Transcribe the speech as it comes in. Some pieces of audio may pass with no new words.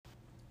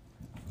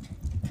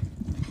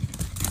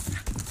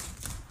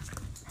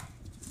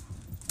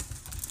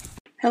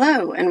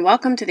Hello, and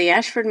welcome to the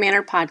Ashford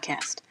Manor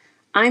Podcast.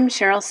 I'm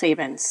Cheryl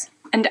Sabins.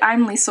 And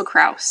I'm Liesl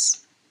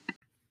Kraus.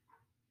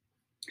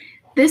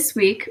 This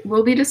week,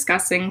 we'll be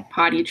discussing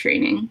potty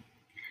training.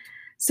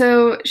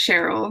 So,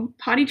 Cheryl,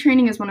 potty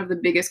training is one of the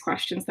biggest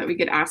questions that we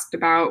get asked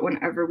about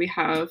whenever we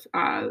have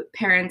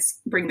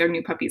parents bring their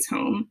new puppies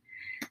home.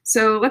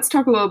 So let's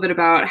talk a little bit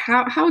about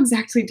how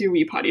exactly do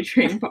we potty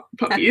train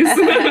puppies?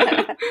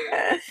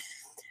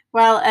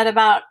 Well, at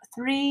about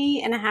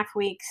 3.5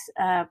 weeks,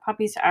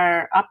 puppies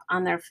are up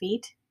on their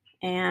feet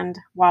and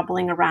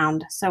wobbling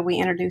around. So we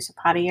introduce a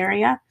potty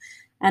area,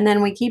 and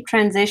then we keep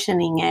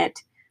transitioning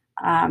it,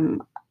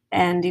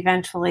 and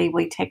eventually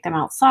we take them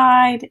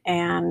outside,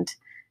 and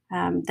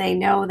they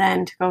know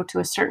then to go to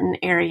a certain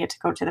area to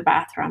go to the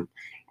bathroom.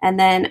 And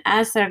then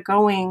as they're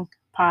going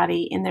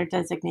potty in their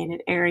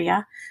designated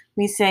area,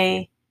 we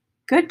say,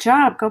 "Good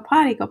job, go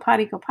potty, go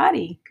potty, go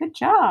potty, good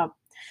job."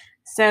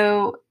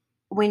 So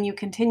when you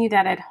continue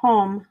that at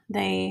home,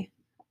 they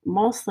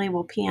mostly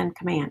will pee on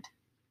command.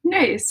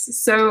 Nice.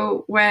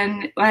 So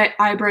when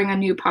I bring a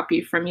new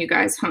puppy from you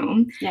guys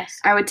home, Yes.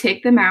 I would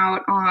take them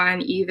out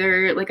on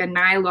either like a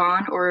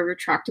nylon or a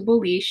retractable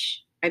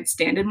leash. I'd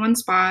stand in one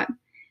spot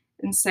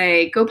and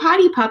say, "Go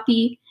potty,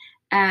 puppy."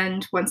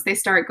 And once they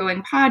start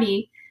going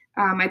potty,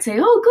 I'd say,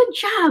 "Oh, good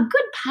job,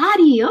 good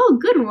potty, oh,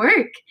 good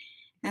work."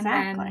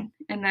 Exactly.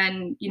 And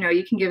then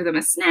you can give them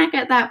a snack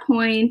at that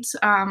point,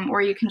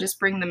 or you can just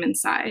bring them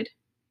inside.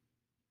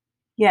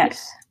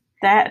 Yes,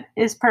 that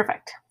is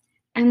perfect.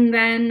 And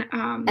then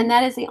and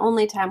that is the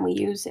only time we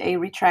use a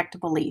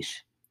retractable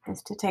leash,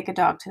 is to take a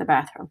dog to the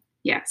bathroom.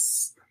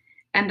 Yes.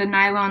 And a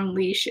nylon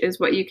leash is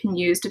what you can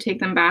use to take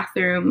them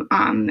bathroom.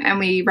 And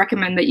we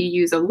recommend that you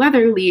use a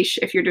leather leash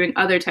if you're doing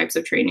other types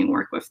of training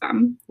work with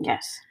them.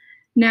 Yes.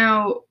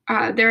 Now,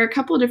 there are a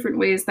couple of different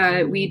ways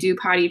that we do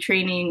potty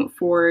training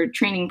for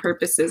training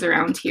purposes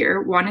around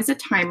here. One is a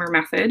timer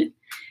method,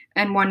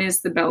 and one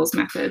is the bells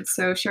method.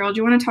 So, Cheryl, do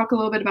you want to talk a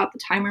little bit about the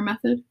timer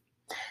method?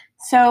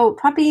 So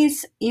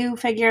puppies, you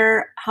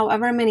figure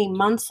however many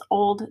months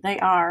old they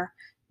are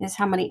is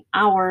how many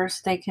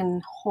hours they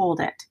can hold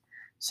it.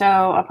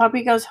 So a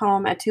puppy goes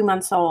home at 2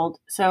 months old.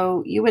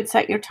 So you would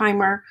set your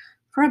timer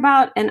for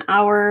about an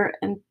hour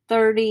and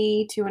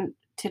 30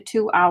 to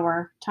 2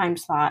 hour time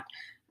slot,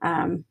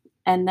 and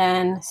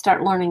then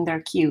start learning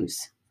their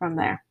cues from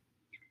there.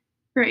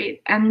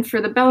 Right. And for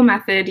the bell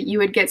method, you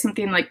would get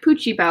something like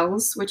Poochie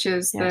bells, which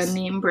is Yes. the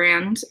name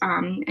brand,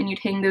 and you'd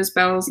hang those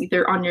bells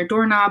either on your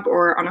doorknob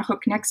or on a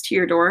hook next to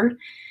your door.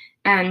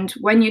 And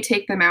when you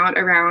take them out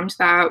around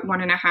that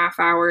 1.5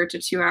 hour to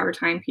 2 hour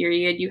time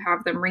period, you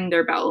have them ring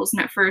their bells.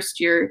 And at first,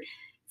 you're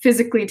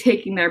physically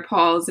taking their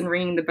paws and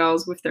ringing the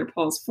bells with their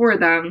paws for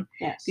them.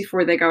 Yes.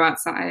 Before they go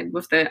outside,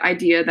 with the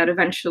idea that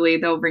eventually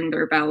they'll ring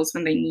their bells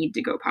when they need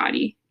to go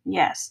potty.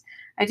 Yes.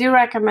 I do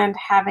recommend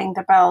having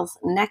the bells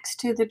next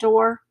to the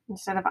door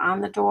instead of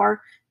on the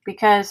door,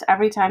 because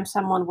every time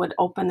someone would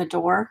open the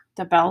door,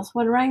 the bells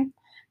would ring.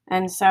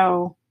 And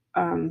so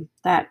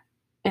that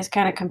is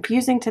kind of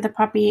confusing to the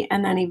puppy.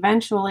 And then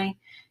eventually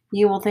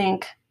you will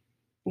think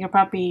your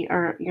puppy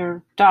or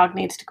your dog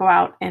needs to go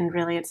out, and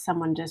really it's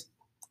someone just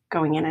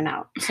going in and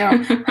out. So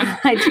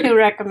I do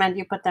recommend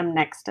you put them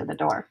next to the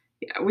door.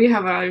 Yeah, we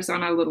have ours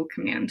on a little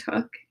command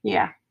hook.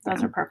 Yeah,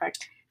 those are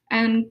perfect.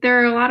 And there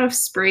are a lot of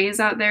sprays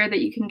out there that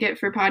you can get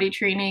for potty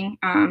training.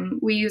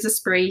 We use a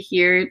spray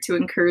here to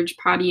encourage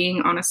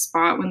pottying on a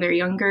spot when they're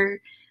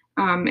younger.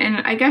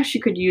 And I guess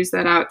you could use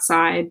that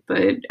outside,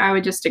 but I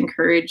would just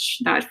encourage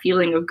that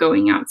feeling of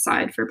going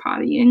outside for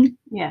pottying.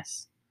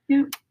 Yes.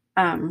 Yeah.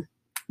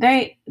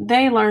 They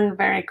learn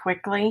very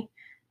quickly,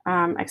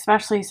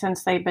 especially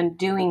since they've been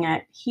doing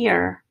it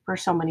here for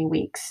so many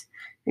weeks.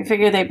 We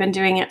figure they've been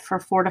doing it for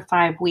 4 to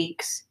 5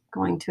 weeks,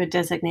 going to a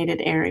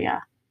designated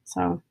area.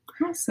 So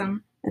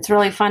awesome. It's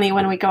really funny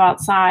when we go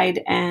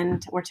outside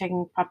and we're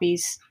taking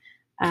puppies,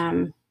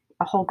 a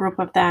whole group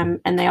of them,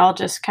 and they all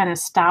just kind of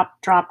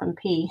stop, drop, and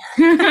pee.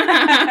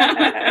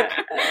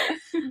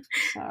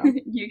 So.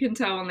 You can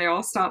tell when they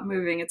all stop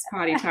moving, it's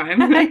potty time.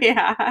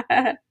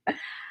 Yeah.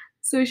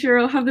 So,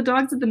 Cheryl, have the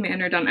dogs at the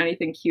manor done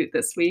anything cute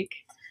this week?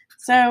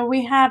 So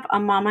we have a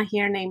mama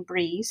here named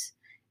Breeze,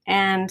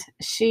 and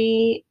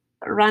she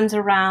runs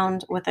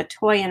around with a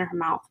toy in her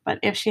mouth. But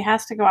if she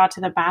has to go out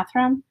to the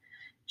bathroom,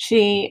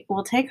 she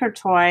will take her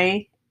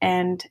toy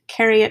and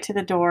carry it to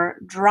the door,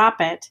 drop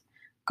it,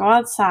 go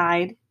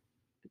outside,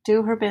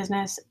 do her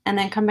business, and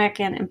then come back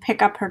in and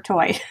pick up her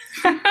toy.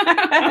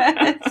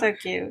 It's so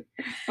cute.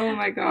 Oh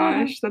my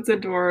gosh, that's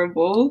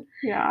adorable.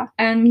 Yeah.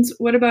 And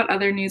what about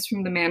other news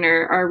from the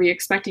manor? Are we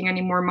expecting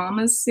any more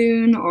mamas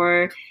soon,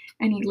 or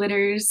any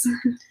litters?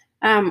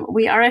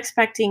 We are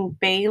expecting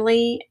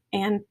Bailey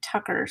and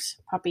Tucker's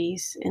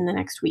puppies in the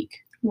next week.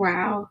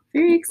 Wow,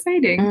 very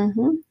exciting.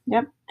 Mm-hmm.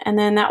 Yep. And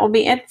then that will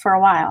be it for a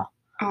while.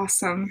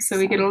 Awesome. So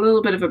we get a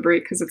little bit of a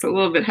break because it's a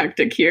little bit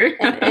hectic here.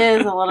 It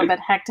is a little bit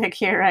hectic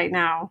here right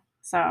now.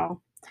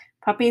 So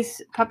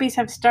puppies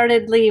have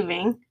started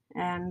leaving.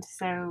 And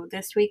so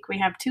this week we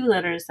have 2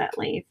 litters that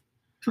leave.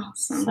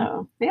 Awesome.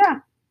 So, yeah.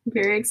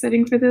 Very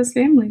exciting for those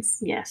families.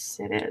 Yes,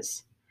 it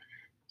is.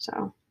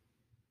 So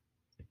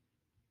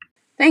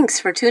thanks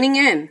for tuning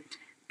in.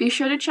 Be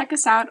sure to check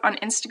us out on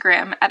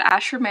Instagram at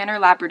Ashford Manor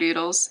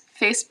Labradoodles,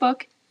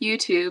 Facebook,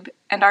 YouTube,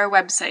 and our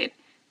website,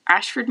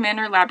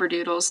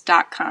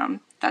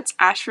 ashfordmanorlabradoodles.com. That's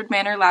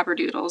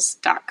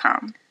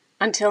ashfordmanorlabradoodles.com.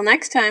 Until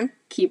next time,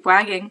 keep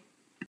wagging.